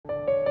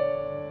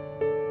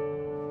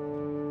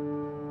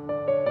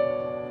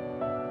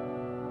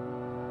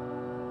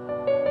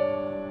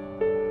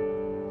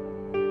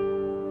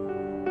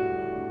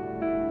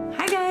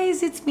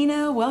it's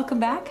Mina. Welcome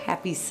back.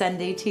 Happy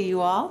Sunday to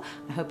you all.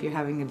 I hope you're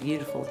having a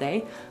beautiful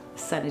day. The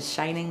sun is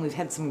shining. We've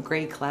had some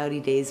gray, cloudy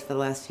days for the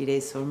last few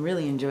days, so I'm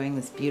really enjoying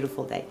this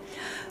beautiful day.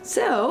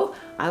 So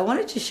I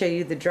wanted to show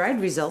you the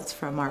dried results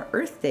from our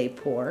Earth Day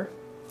pour,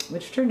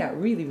 which turned out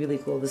really, really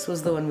cool. This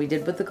was the one we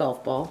did with the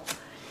golf ball.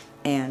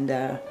 And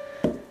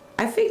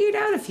I figured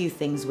out a few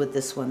things with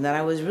this one that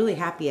I was really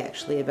happy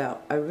actually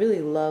about. I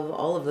really love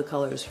all of the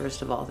colors,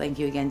 first of all. Thank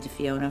you again to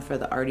Fiona for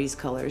the Artie's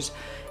colors.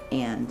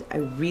 And I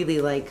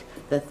really like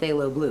the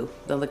Phthalo Blue,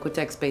 the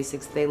Liquitex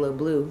Basics Phthalo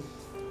Blue.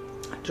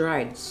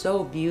 Dried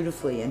so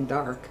beautifully and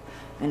dark,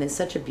 and it's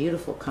such a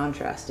beautiful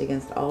contrast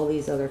against all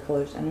these other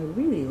colors. And I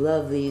really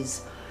love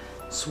these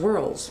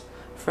swirls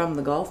from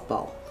the golf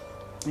ball.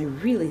 I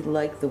really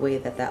like the way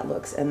that that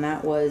looks, and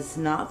that was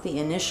not the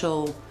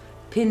initial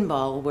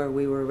pinball where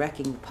we were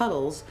wrecking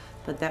puddles,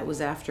 but that was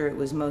after it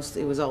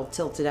was all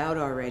tilted out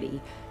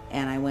already,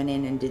 and I went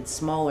in and did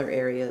smaller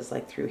areas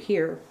like through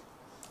here.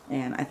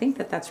 And I think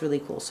that that's really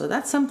cool. So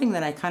that's something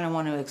that I kind of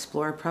want to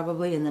explore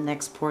probably in the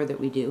next pour that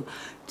we do.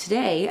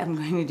 Today, I'm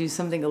going to do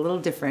something a little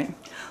different.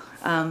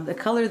 The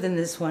color than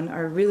this one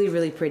are really,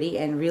 really pretty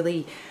and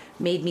really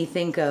made me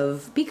think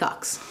of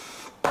peacocks.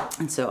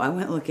 And so I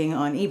went looking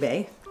on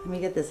eBay. Let me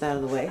get this out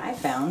of the way. I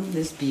found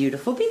this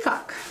beautiful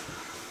peacock.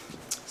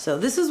 So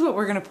this is what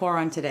we're going to pour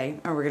on today,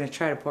 or we're going to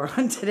try to pour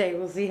on today.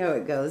 We'll see how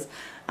it goes.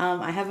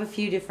 I have a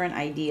few different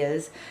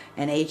ideas,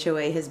 and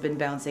HOA has been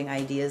bouncing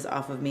ideas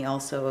off of me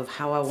also of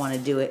how I want to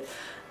do it.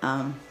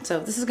 So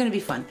this is going to be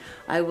fun.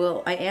 I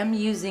am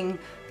using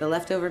the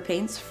leftover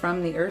paints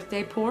from the Earth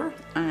Day pour,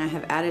 and I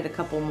have added a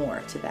couple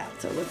more to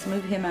that. So let's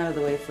move him out of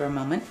the way for a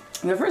moment.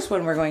 The first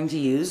one we're going to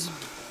use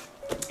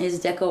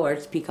is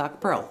DecoArt's Peacock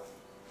Pearl.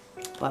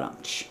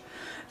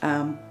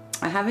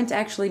 I haven't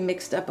actually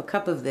mixed up a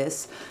cup of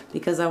this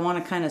because I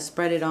want to kind of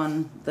spread it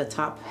on the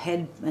top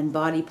head and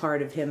body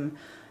part of him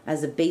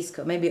as a base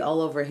coat, maybe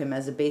all over him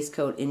as a base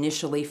coat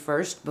initially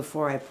first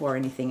before I pour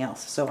anything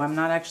else. So I'm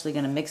not actually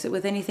going to mix it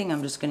with anything,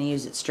 I'm just going to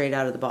use it straight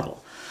out of the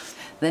bottle.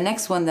 The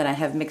next one that I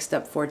have mixed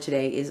up for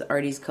today is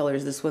Artie's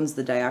colors. This one's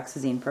the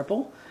Dioxizine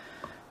Purple,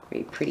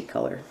 very pretty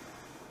color.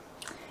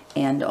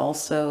 And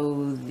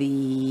also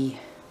the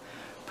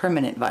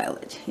Permanent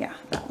Violet, yeah,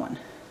 that one,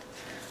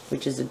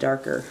 which is a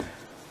darker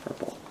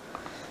purple.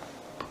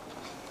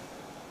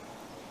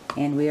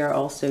 And we are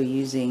also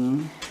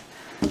using,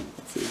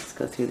 let's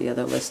go through the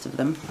other list of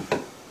them.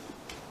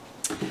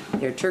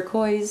 They're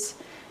Turquoise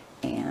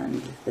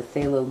and the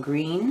Pthalo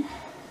Green,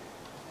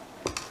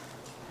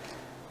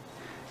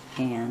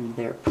 and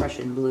their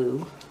Prussian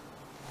Blue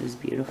is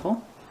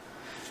beautiful.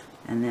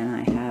 And then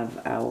I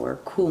have our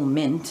Cool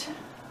Mint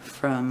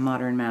from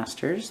Modern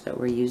Masters that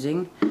we're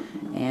using,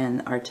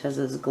 and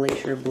Arteza's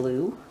Glacier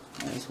Blue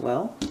as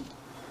well.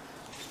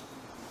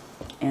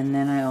 And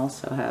then I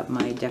also have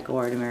my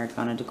DecoArt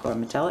Americana Decor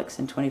Metallics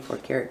in 24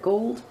 karat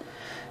gold.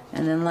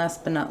 And then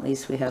last but not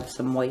least, we have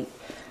some white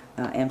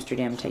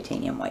Amsterdam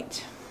titanium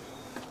white.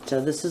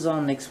 So this is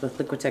all mixed with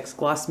Liquitex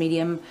Gloss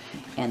Medium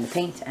and the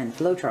paint and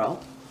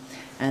Floetrol.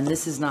 And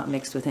this is not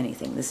mixed with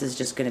anything. This is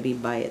just going to be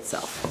by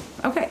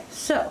itself. Okay,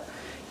 so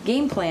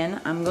game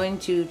plan, I'm going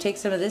to take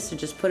some of this and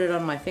just put it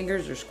on my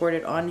fingers or squirt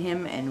it on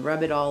him and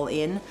rub it all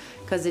in,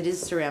 because it is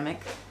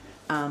ceramic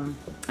and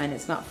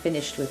it's not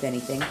finished with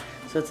anything.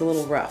 So it's a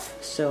little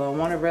rough. So I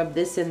want to rub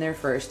this in there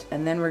first,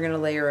 and then we're going to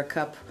layer a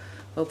cup,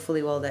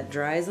 hopefully while that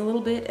dries a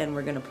little bit, and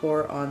we're going to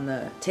pour on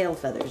the tail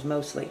feathers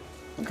mostly.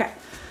 Okay,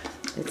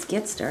 let's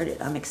get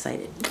started. I'm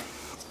excited.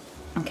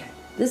 Okay,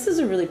 this is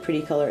a really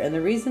pretty color, and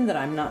the reason that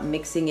I'm not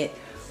mixing it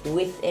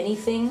with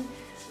anything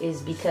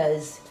is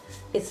because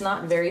it's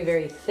not very,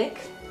 very thick,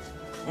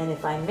 and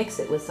if I mix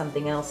it with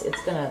something else,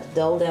 it's going to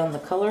dull down the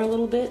color a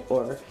little bit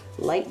or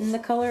lighten the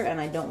color,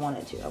 and I don't want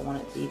it to. I want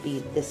it to be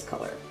this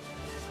color.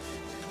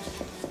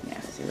 Yeah,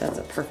 see, that's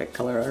a perfect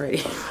color already.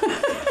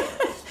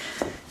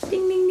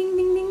 Ding, ding, ding,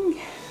 ding,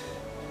 ding.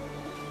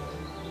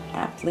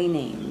 Aptly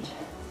named.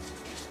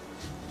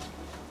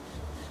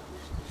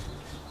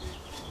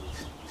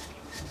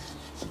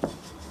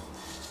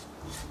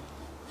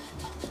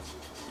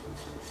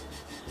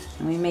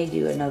 And we may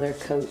do another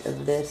coat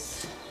of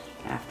this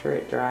after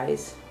it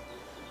dries.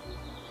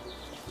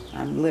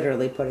 I'm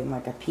literally putting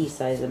like a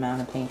pea-sized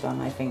amount of paint on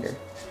my finger.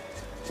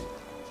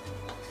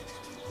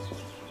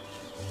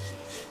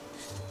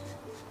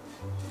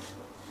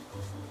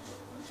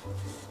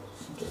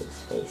 Get his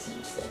face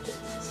instead.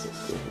 Let's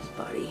just do his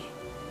body.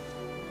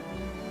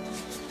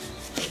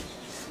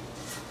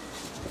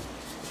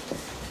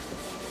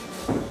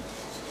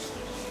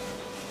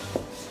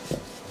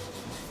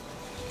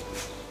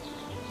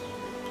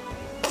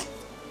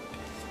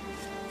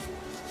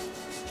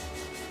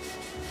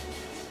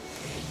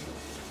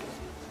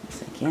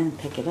 Again,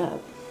 pick it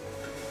up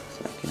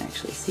so I can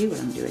actually see what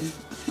I'm doing.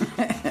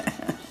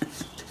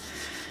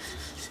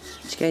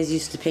 Did you guys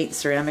used to paint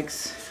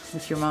ceramics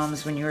with your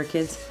moms when you were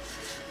kids?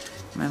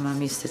 My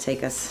mom used to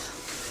take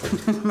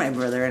us, my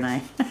brother and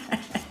I.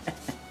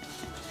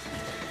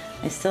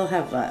 I still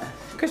have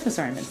Christmas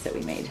ornaments that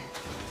we made.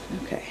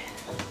 Okay.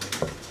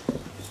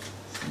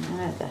 So now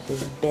I've got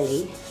his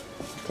belly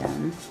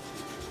done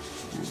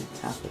on the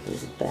top of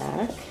his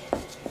back.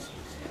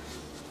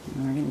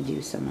 And we're going to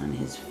do some on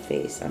his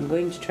face. I'm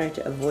going to try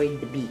to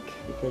avoid the beak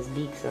because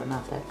beaks are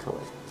not that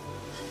color.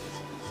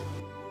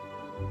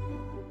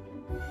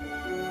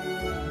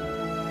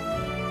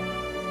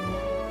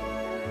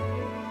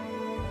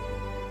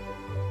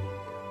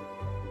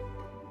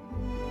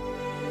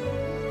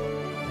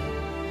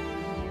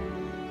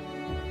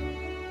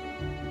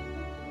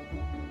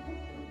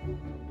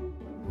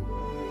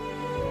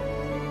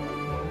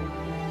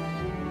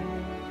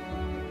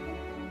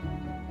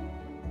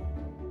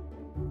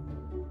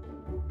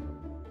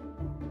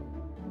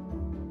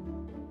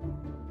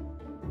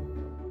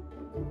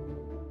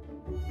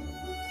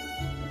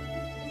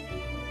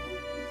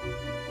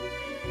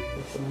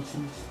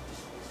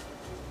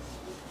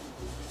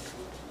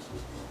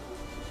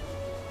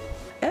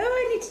 Oh,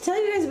 I need to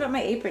tell you guys about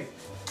my apron.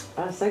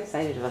 I'm so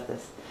excited about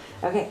this.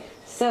 Okay,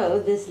 so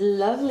this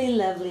lovely,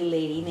 lovely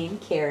lady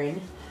named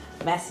Karen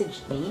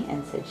messaged me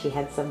and said she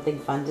had something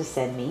fun to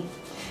send me.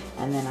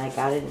 And then I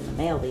got it in the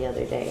mail the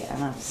other day,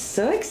 and I'm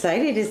so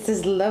excited. It's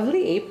this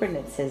lovely apron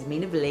that says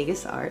Mina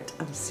Villegas Art.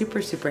 I'm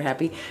super, super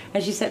happy.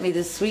 And she sent me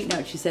this sweet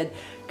note. She said,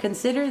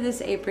 consider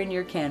this apron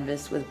your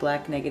canvas with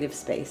black negative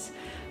space.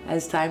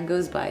 As time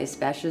goes by,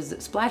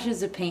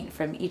 splashes of paint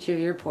from each of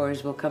your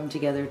pores will come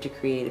together to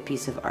create a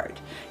piece of art.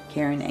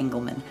 Karen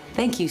Engelman.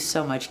 Thank you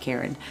so much,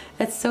 Karen.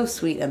 That's so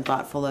sweet and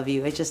thoughtful of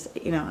you. It just,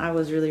 you know, I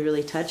was really,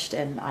 really touched,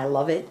 and I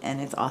love it,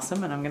 and it's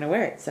awesome, and I'm going to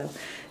wear it. So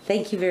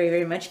thank you very,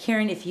 very much,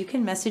 Karen. If you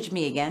can message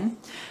me again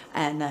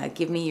and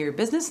give me your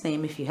business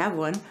name if you have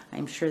one.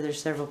 I'm sure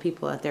there's several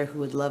people out there who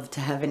would love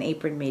to have an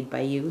apron made by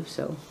you.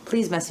 So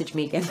please message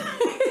me again.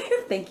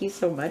 Thank you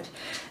so much.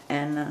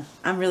 And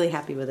I'm really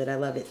happy with it. I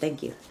love it.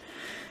 Thank you.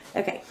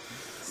 Okay,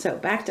 so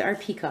back to our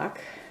peacock.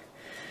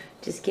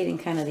 Just getting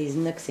kind of these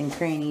nooks and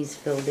crannies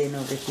filled in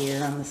over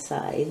here on the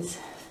sides.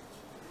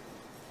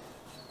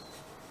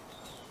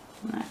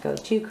 Not go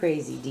too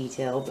crazy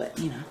detail, but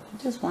you know, I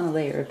just want a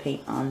layer of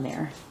paint on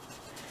there.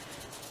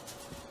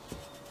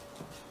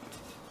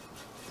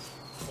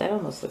 That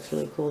almost looks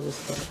really cool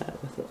just like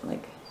that, with it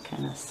like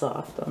kind of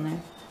soft on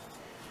there.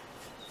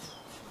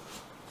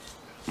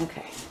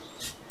 Okay.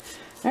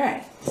 All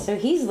right, so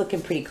he's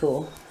looking pretty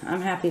cool.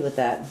 I'm happy with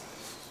that.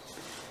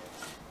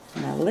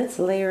 Now let's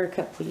layer a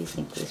cup. What do you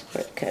think? This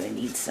part kind of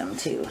needs some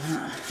too,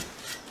 huh?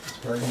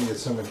 Probably gonna get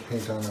so much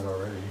paint on it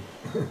already.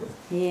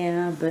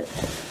 Yeah, but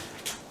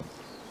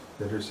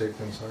better safe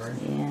than sorry.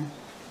 Yeah.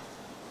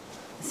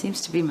 It seems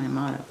to be my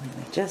motto.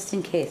 Anyway, just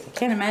in case. I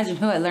can't imagine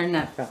who I learned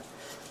that from.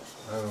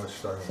 I don't know what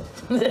you're talking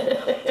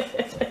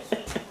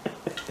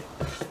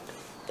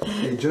about.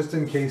 Hey, just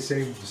in case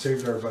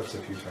saved our butts a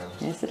few times.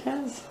 Yes, it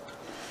has.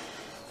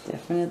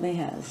 Definitely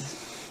has.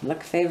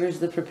 Luck favors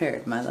the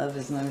prepared, my love.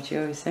 Isn't that what you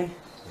always say?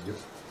 Yep.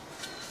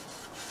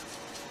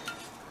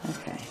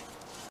 Okay.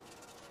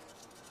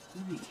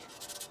 All right.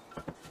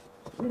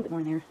 A little bit more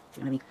in there.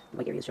 I mean, the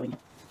white area is showing.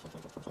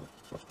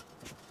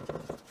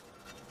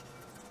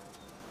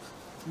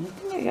 I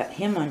think I got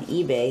him on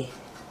eBay.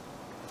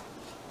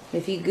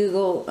 If you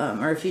Google,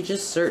 or if you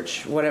just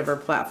search whatever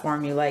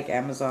platform you like,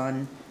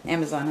 Amazon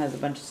has a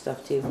bunch of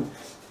stuff too.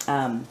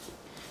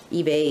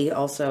 eBay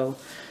also,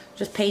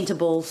 just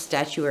paintable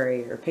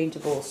statuary or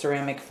paintable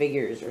ceramic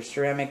figures or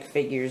ceramic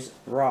figures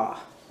raw,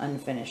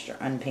 unfinished or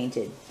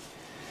unpainted.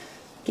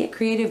 Get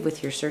creative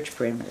with your search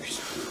parameters.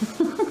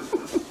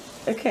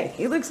 Okay,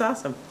 he looks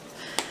awesome.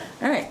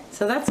 All right,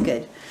 so that's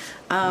good.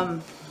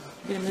 I'm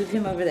gonna move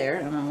him over there.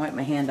 I'm gonna wipe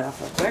my hand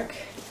off real quick.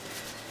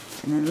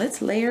 And then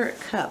let's layer a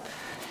cup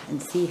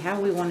and see how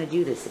we want to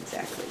do this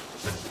exactly.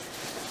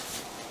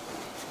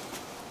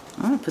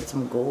 I want to put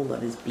some gold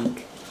on his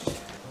beak.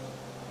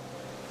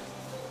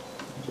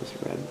 Just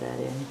rub that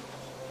in.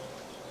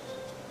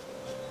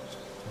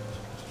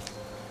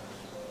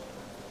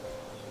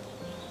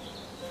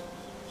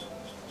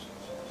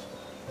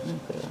 I'm going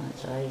to put it on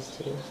his eyes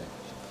too.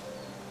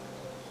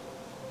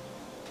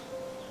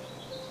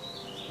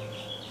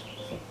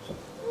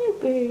 New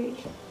bird.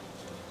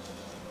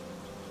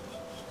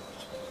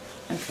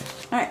 Okay.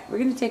 Alright, we're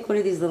going to take one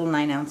of these little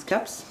 9-ounce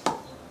cups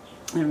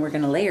and we're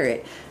going to layer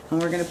it.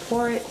 And we're going to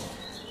pour it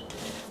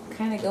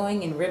kind of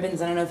going in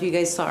ribbons. I don't know if you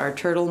guys saw our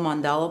turtle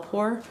mandala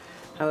pour,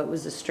 how it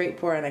was a straight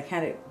pour, and I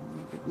kind of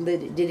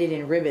did it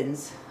in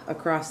ribbons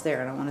across there,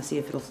 and I want to see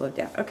if it'll float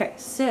down. Okay,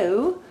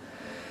 so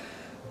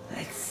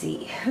let's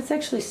see. Let's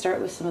actually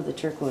start with some of the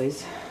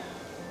turquoise.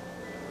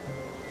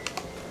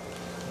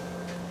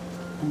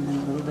 And then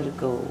a little bit of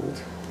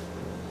gold.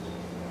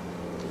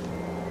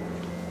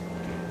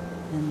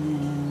 And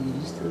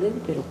then just a little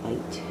bit of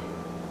white.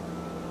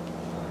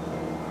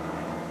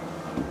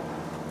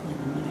 And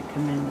I'm going to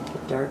come in with the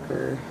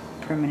darker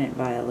permanent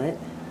violet.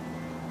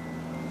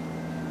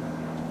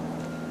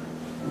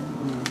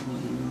 And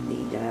then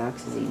the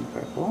Dioxizine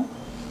Purple.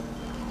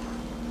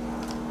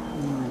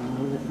 And then a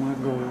little bit more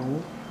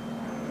gold.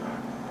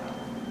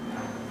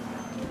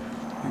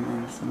 And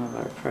then some of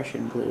our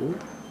Prussian Blue.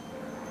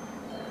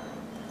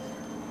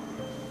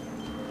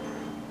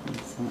 And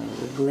some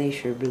of the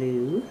Glacier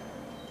Blue.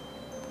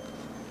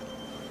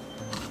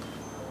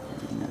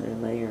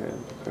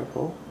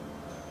 purple.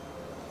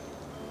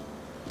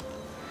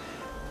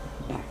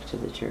 Back to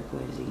the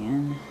turquoise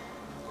again.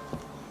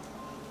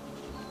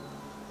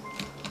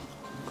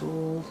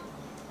 Gold.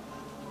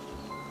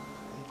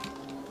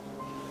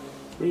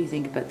 What do you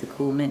think about the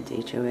cool mint,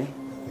 HOA? I think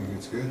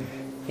it's good.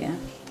 Yeah?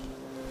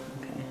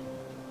 Okay.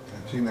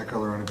 I've seen that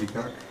color on a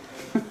peacock.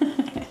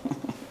 Okay,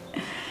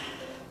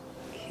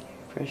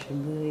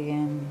 Prussian blue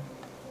again.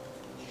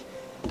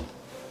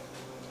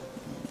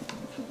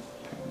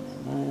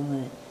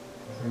 Violet.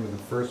 Remember,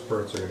 the first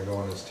parts are going to go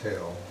on his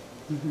tail.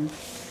 Mm-hmm.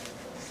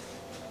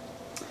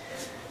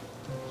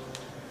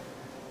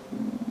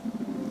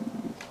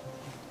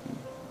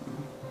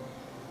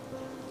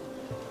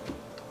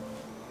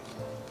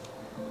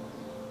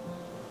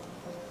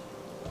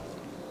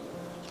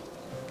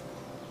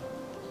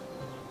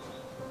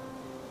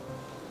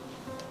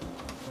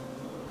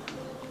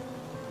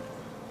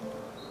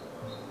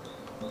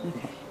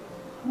 Okay,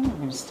 well, we're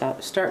going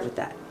to start with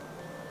that.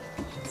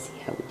 Let's see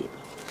how we do.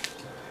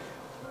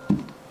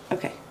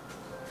 Okay.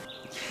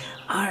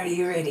 Are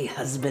you ready,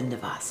 husband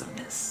of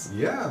awesomeness?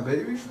 Yeah,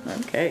 baby.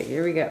 Okay,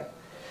 here we go.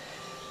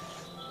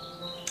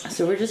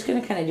 So we're just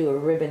going to kind of do a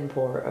ribbon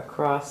pour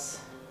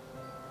across.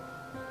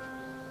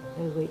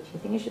 Oh wait, do you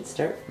think I should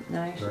start?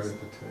 No, I should Start at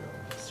the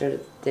tail. start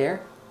it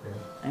there?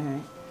 Yeah.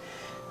 Alright.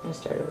 I'm going to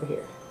start over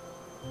here.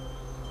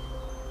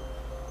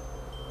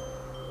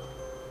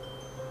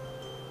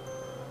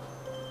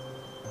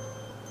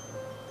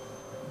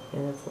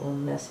 Okay, that's a little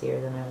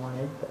messier than I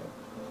wanted, but...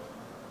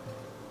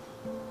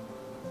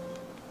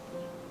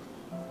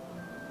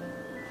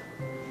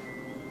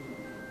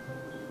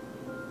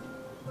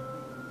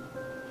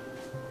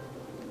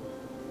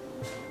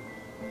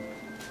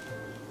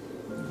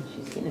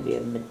 She's gonna be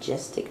a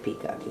majestic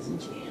peacock,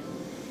 isn't she?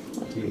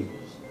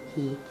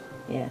 He.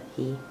 Yeah,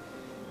 he.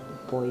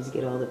 Boys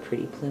get all the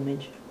pretty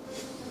plumage.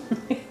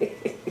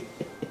 Okay.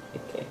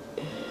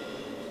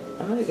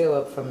 I'm gonna go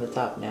up from the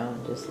top now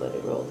and just let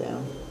it roll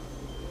down.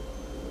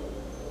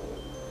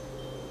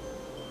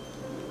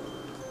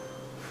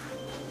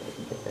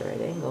 Get the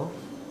right angle.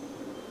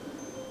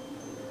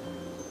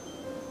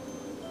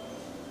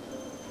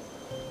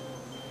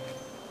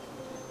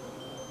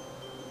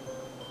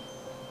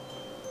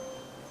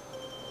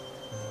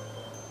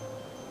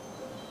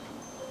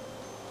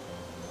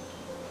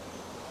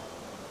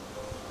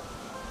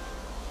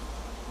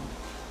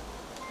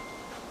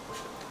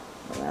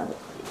 Oh, that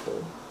looks pretty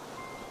cool.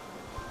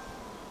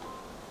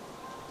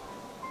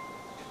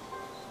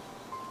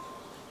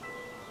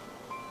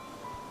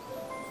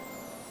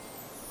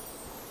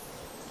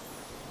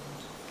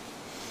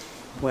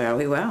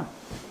 Wowie wow.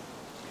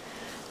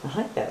 I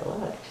like that a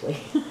lot, actually.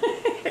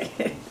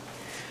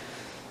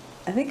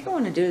 I think I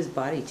want to do his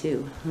body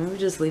too. Maybe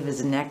just leave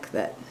his neck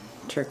that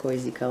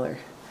turquoisey color.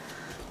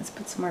 Let's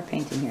put some more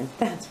paint in here.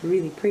 That's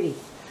really pretty.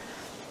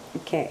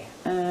 Okay,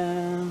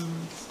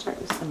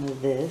 start with some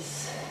of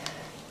this.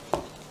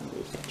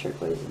 Leave the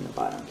turquoise in the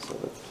bottom, so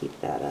let's keep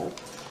that up.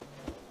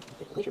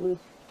 Glacier blue,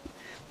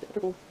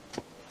 purple,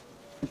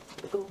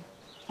 gold,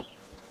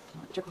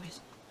 turquoise,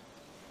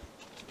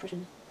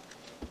 Prussian.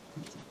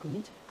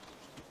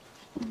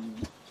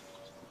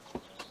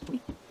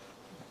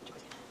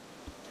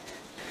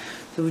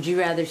 So would you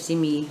rather see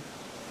me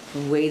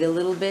wait a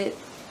little bit?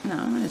 No,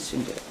 I'm gonna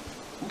soon do it.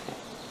 Okay.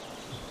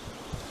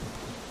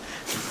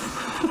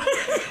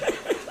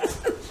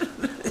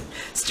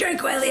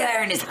 Strike while the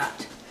iron is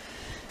hot.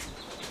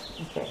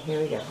 Okay,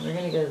 here we go. We're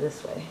gonna go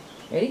this way.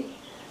 Ready?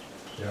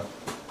 Yeah.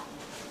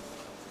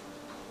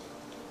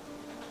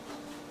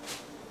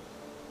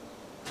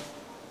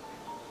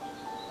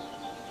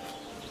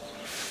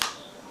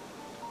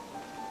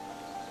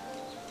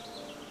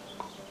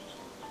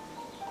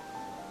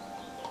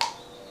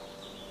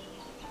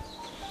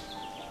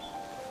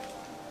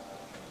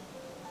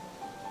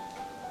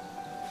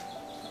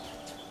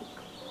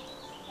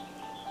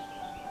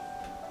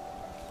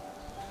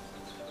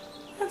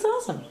 That's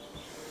awesome.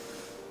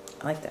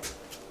 I like that.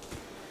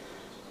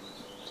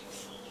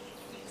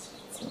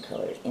 Some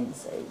color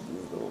inside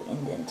these little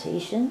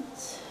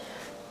indentations.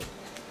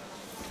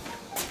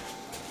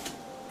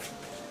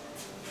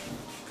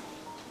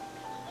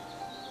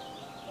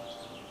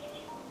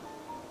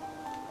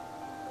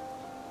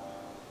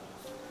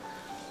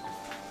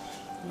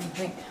 What do you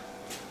think?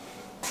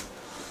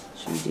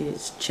 Should we do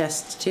his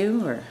chest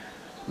too, or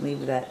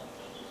leave that?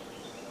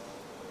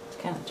 It's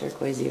kind of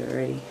turquoisey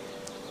already.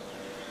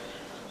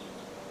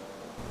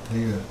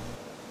 Leave it.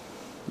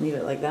 Leave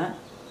it like that?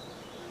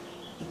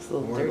 Looks a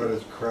little What dirty. about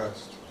his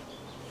crest?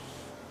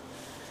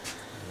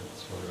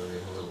 It's really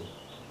a little.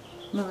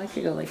 No, I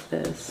could go like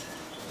this.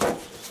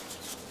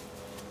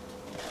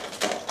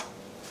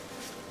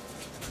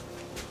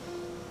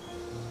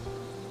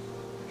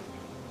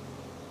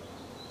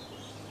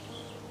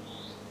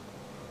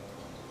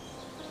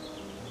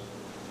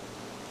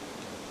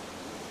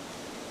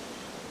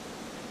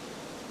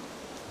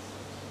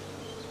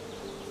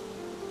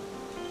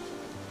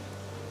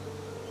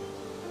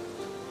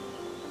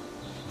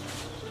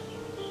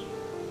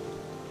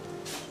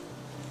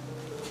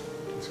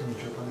 It's gonna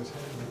drip on his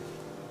head.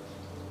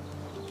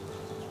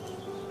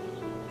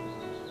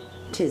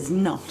 'Tis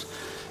not.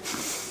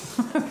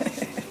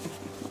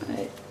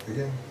 Right.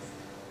 Again.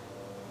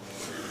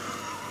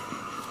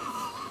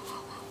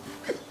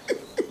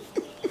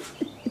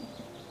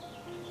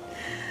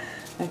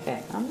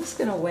 Okay, I'm just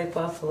gonna wipe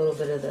off a little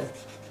bit of the,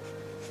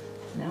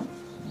 no,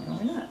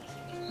 we're not.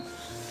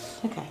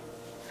 Okay,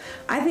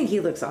 I think he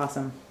looks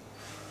awesome.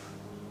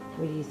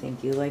 What do you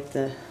think? You like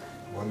the?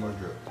 One more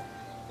drip.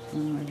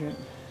 One more drip.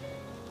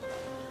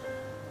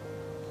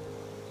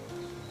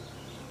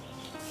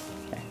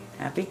 Okay,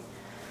 happy?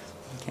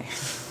 Okay.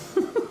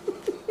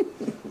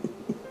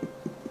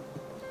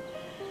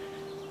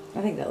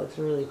 I think that looks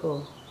really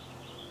cool.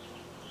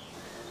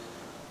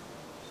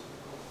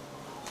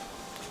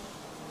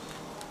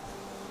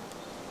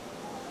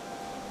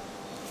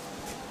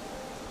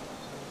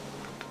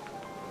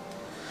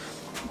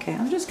 Okay,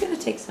 I'm just going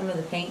to take some of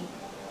the paint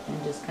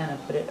and just kind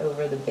of put it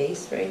over the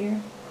base right here.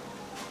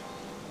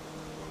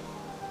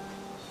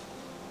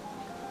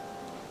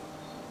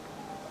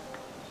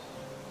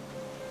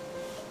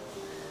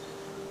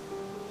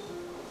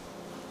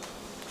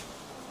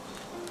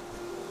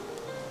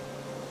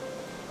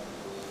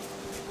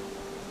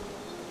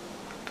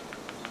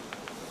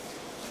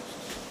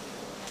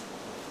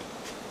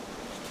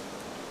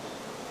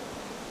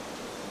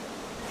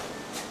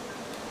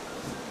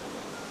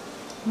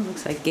 It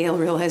looks like Gail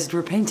realized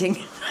we're painting.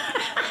 So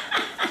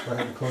I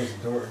had to close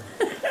the door.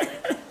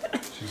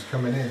 She's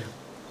coming in.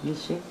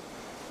 Is she?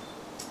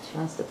 She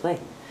wants to play.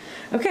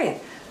 Okay,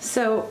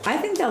 so I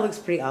think that looks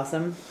pretty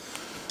awesome.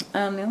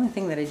 The only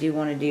thing that I do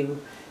want to do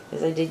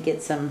is I did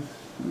get some,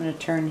 I'm going to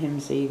turn him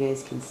so you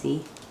guys can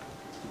see.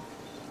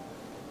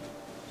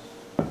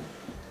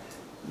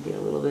 Get a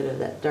little bit of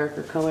that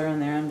darker color on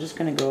there. I'm just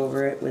going to go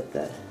over it with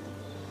the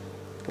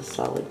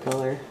solid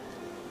color.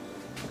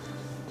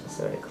 Just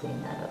sort of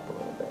clean that up a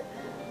little bit.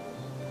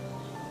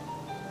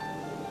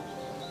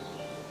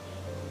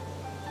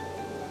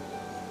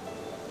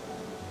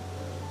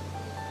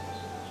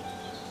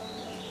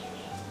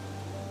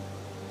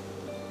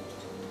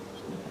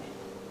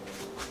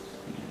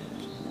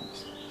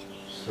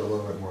 Still a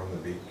little bit more on the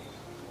beak.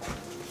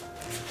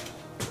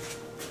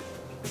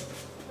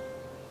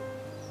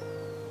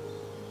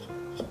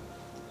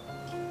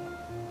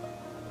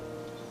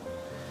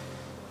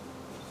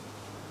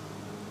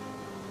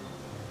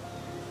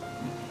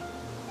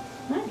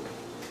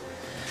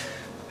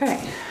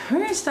 Alright, we're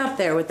going to stop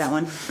there with that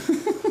one.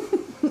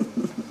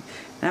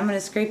 I'm going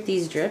to scrape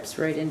these drips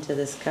right into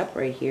this cup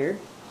right here.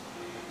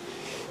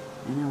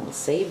 And I will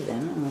save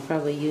them, and we'll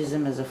probably use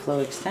them as a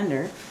flow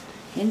extender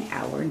in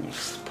our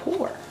next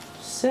pour.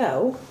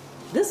 So,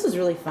 this was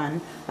really fun.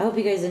 I hope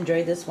you guys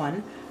enjoyed this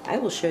one. I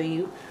will show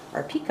you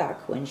our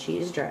peacock when she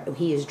is dry.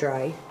 He is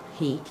dry.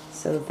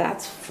 So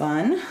that's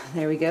fun.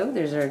 There we go.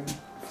 There's our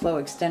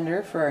flow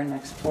extender for our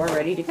next pour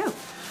ready to go.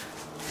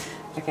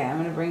 Okay, I'm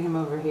going to bring him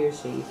over here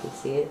so you can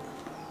see it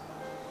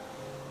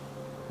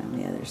on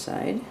the other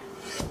side.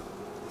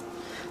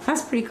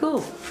 That's pretty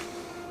cool.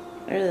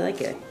 I really like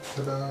it.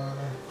 Ta-da!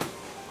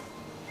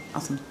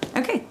 Awesome.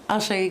 Okay, I'll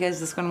show you guys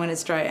this one when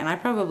it's dry, and I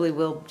probably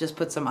will just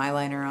put some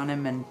eyeliner on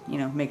him and, you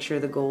know, make sure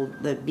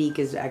the beak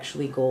is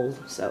actually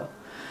gold. So,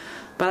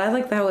 but I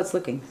like how it's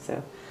looking,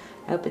 so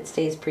I hope it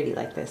stays pretty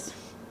like this.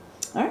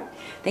 All right,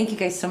 thank you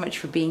guys so much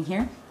for being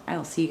here. I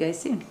will see you guys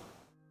soon.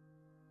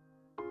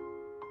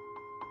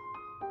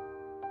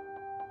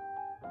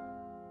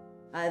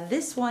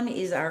 This one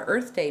is our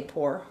Earth Day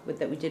pour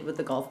that we did with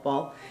the golf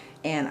ball,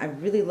 and I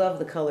really love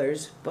the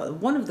colors. But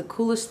one of the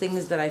coolest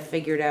things that I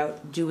figured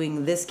out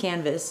doing this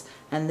canvas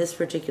and this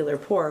particular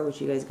pour,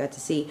 which you guys got to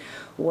see,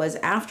 was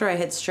after I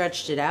had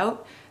stretched it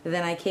out,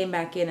 then I came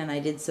back in and I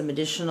did some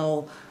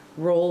additional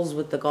rolls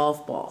with the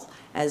golf ball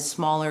as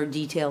smaller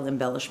detail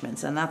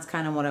embellishments, and that's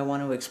kind of what I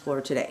want to explore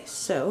today.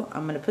 So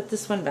I'm going to put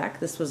this one back.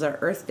 This was our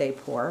Earth Day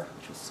pour,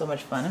 which was so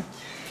much fun,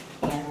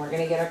 and we're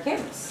going to get our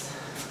canvas.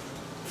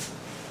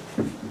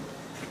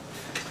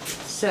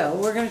 So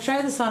we're going to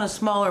try this on a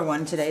smaller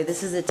one today.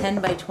 This is a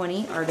 10 by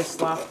 20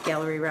 Artist Loft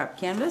Gallery Wrap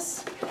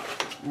canvas.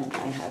 And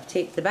I have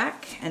taped the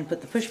back and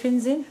put the push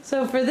pins in.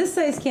 So for this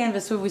size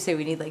canvas, what do we say?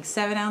 We need like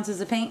 7 ounces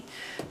of paint.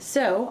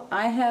 So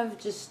I have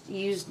just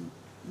used,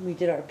 we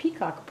did our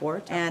peacock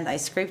pour, and I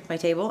scraped my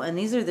table, and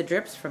these are the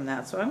drips from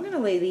that. So I'm going to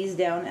lay these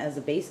down as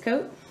a base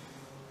coat,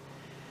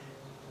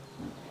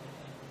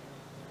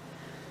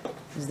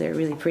 because they're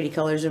really pretty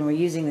colors, and we're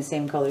using the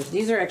same colors.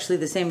 These are actually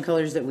the same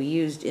colors that we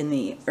used in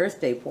the Earth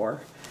Day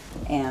pour,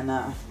 and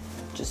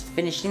just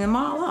finishing them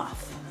all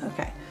off.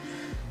 Okay,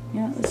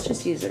 yeah, let's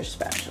just use our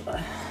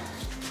spatula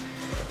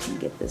and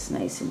get this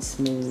nice and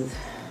smooth.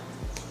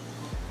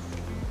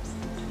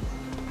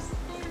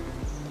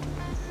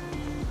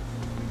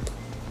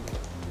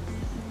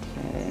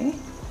 Okay,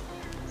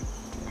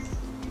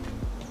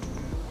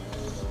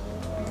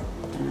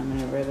 and I'm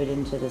going to rub it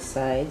into the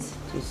sides,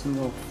 do some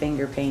little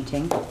finger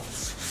painting,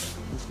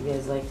 as you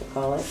guys like to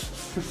call it.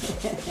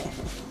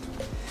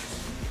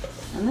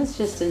 And this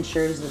just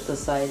ensures that the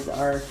sides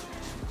are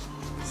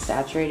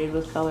saturated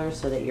with color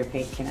so that your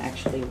paint can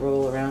actually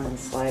roll around and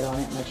slide on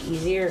it much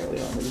easier. We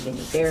don't leave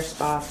any bare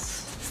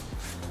spots.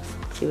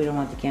 See, we don't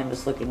want the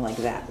canvas looking like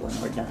that when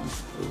we're done.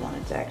 We want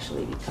it to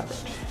actually be covered.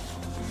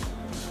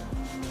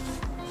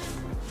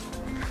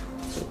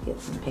 So get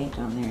some paint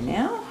on there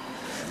now.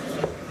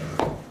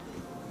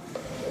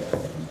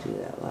 Do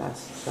that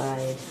last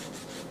side.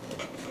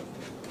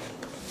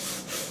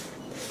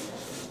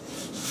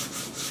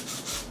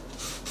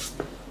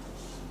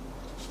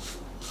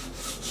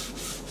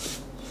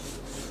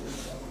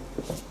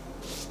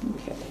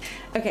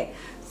 Okay,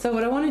 so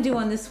what I want to do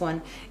on this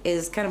one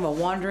is kind of a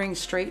wandering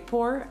straight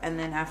pour, and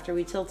then after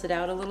we tilt it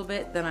out a little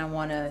bit, then I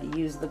want to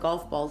use the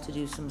golf ball to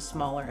do some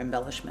smaller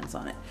embellishments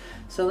on it.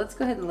 So let's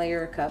go ahead and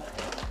layer a cup.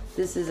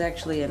 This is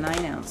actually a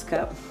 9-ounce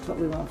cup, but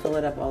we won't fill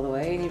it up all the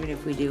way, and even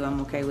if we do,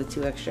 I'm okay with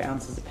 2 extra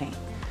ounces of paint.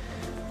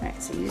 All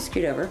right, so you just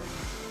scoot over.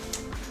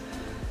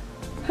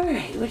 All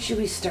right, what should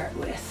we start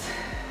with?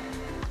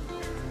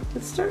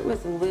 Let's start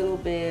with a little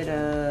bit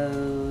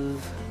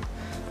of,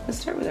 let's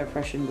start with our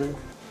Prussian Blue.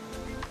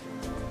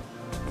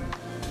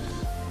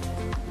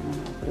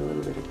 Put a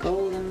little bit of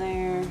gold in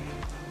there.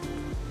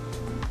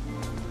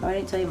 Oh, I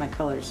didn't tell you my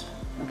colors.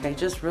 Okay,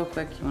 just real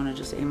quick, you want to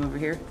just aim over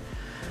here.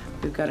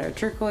 We've got our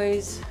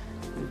turquoise,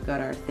 we've got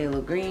our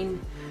phthalo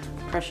green,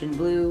 Prussian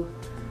blue,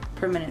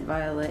 permanent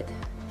violet,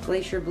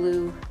 glacier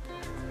blue,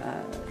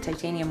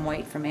 titanium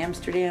white from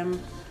Amsterdam,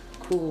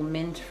 cool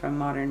mint from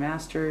Modern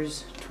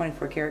Masters,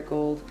 24 karat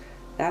gold.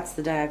 That's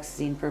the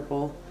dioxazine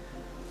purple.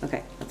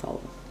 Okay, that's all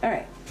of them. All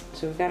right,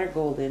 so we've got our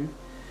gold in.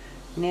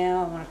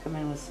 Now I want to come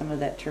in with some of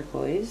that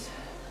turquoise.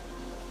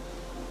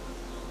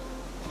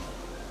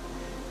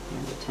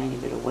 And a tiny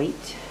bit of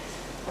white.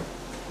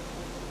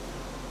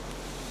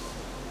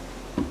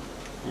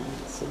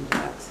 And some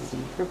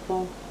Dioxizine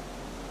Purple.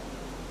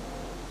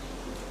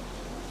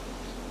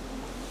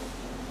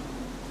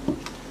 And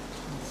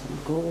some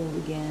gold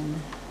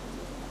again.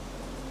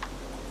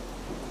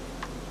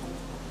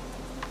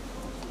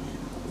 And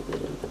a little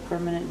bit of the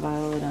permanent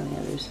violet on the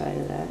other side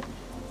of that.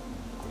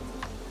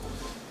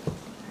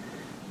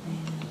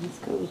 And let's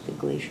go with the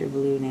Glacier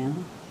Blue now.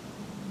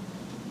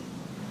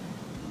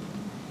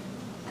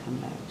 Come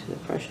back to the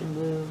Prussian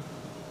Blue.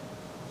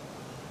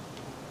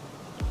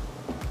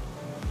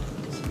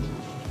 Put some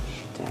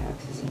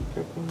Dioxizine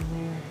Purple in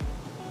there.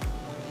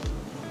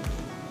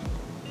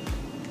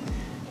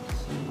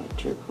 Some more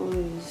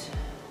turquoise.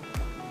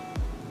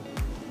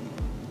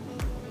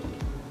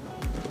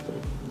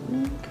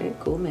 Okay,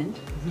 cool mint.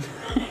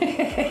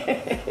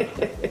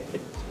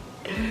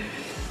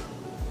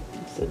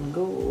 Some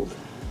gold.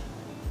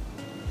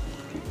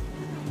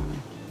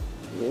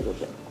 A little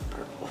bit more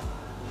purple.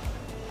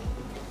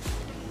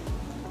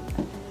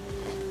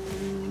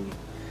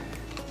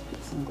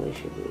 Put some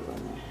Glacier Blue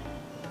on there.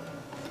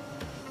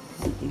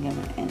 I think I'm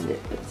going to end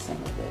it with some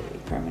of the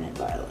permanent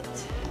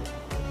violet.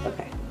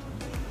 Okay.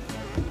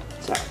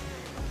 So,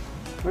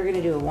 we're going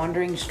to do a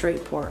wandering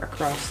straight pour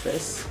across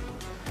this.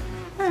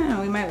 I don't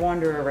know, we might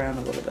wander around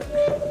a little bit.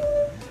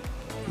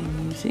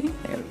 Can you see?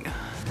 There we go.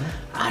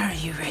 Are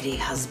you ready,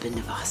 husband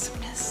of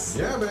awesomeness?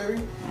 Yeah,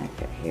 baby.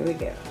 Okay, here we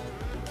go.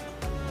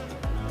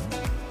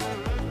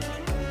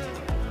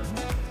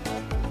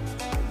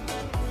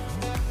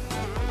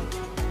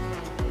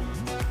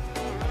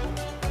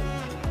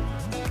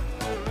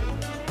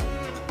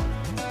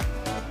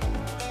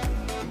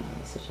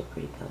 Such a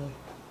pretty color.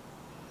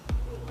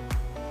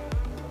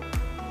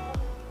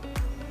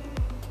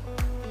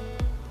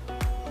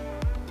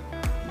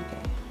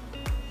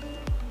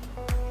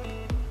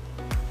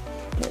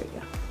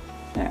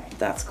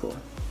 That's cool.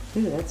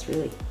 Ooh, that's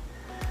really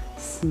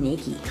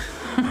snaky.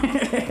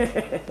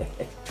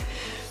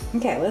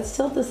 Okay, let's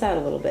tilt this out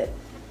a little bit.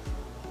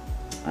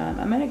 I'm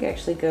gonna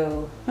actually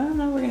go, oh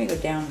no, we're gonna go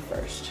down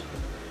first.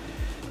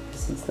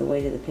 Since the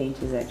weight of the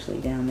paint is actually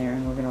down there,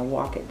 and we're gonna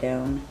walk it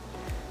down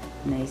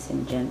nice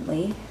and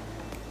gently.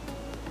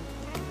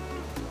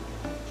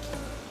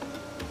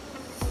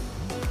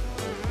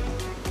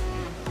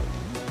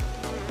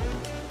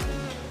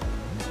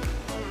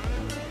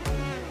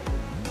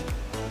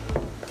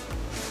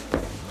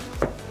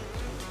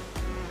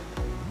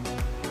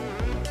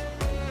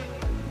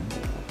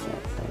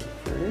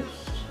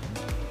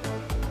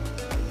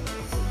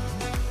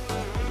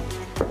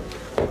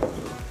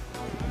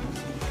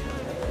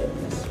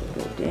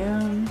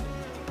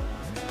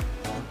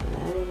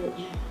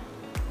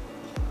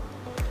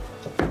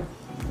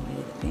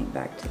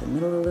 Back to the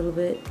middle a little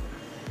bit.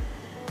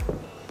 And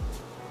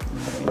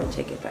we're going to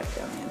take it back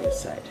down the other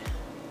side.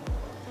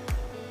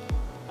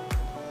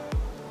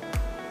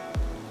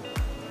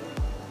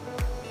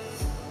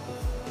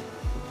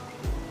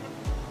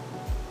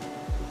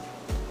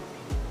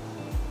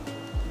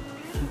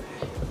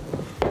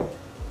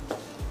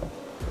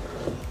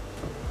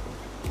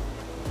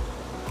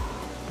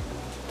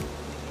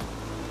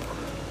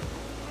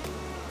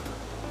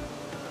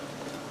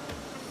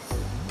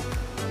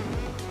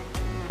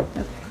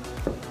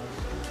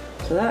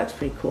 So that looks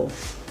pretty cool.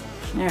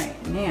 All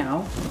right, now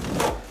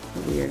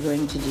what we are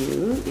going to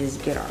do is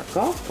get our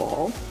golf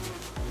ball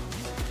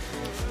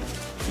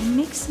and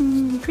make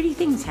some pretty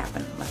things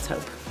happen, let's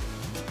hope.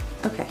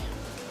 Okay.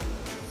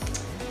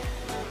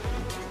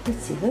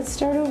 Let's see, let's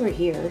start over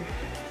here.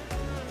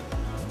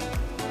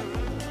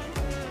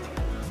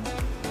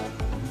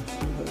 Let's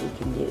see what we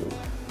can do.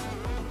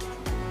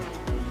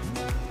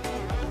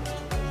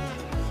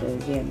 So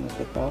again, with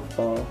the golf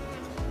ball,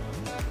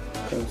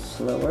 go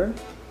slower.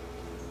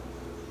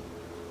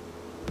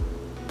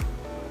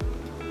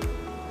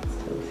 Let's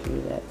go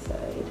through that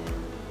side.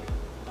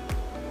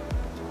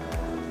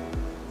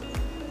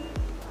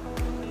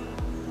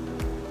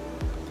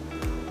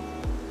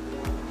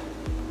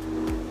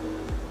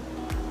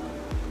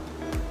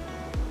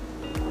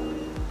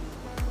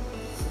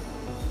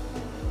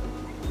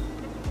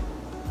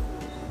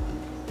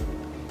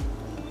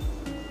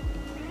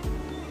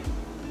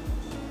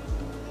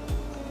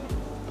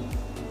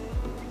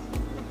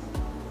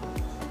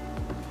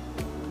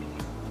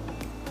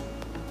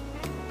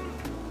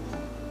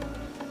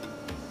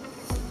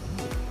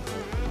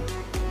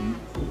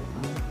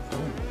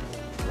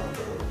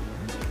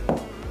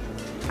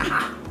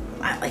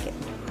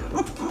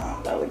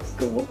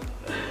 Cool.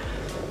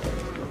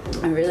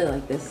 I really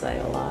like this side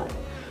a lot,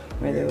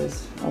 where there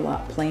was a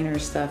lot plainer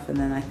stuff, and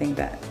then I think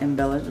that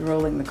embellished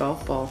rolling the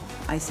golf ball.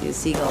 I see a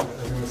seagull. I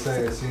was gonna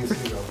say, I see a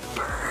seagull.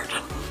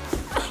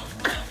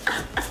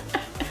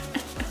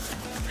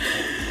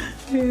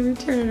 Let me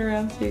turn it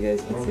around so you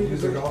guys can Well, see. we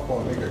use a golf ball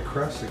and make a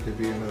crest, it could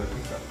be another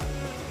peacock.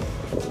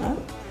 Oh,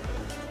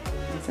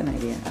 that's an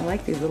idea. I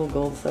like these little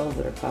gold cells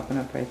that are popping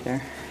up right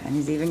there. And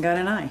he's even got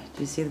an eye. Do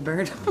you see the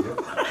bird? Yep.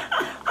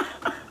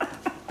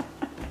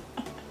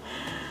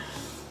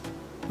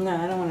 No,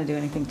 I don't want to do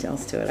anything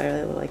else to it. I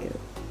really like it.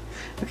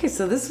 Okay,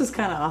 so this was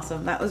kind of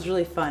awesome. That was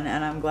really fun,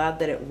 and I'm glad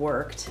that it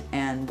worked.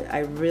 And I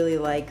really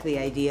like the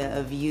idea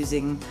of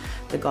using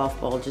the golf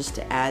ball just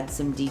to add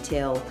some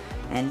detail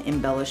and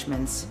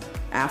embellishments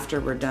after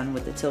we're done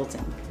with the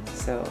tilting.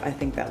 So I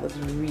think that looks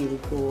really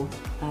cool.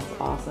 That's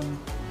awesome.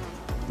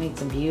 Made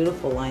some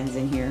beautiful lines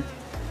in here,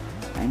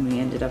 and we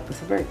ended up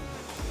with a bird.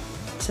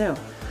 So,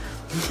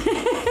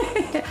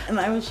 and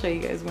I will show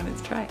you guys when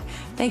it's dry.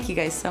 Thank you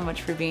guys so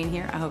much for being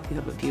here. I hope you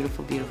have a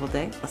beautiful, beautiful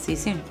day. I'll see you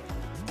soon.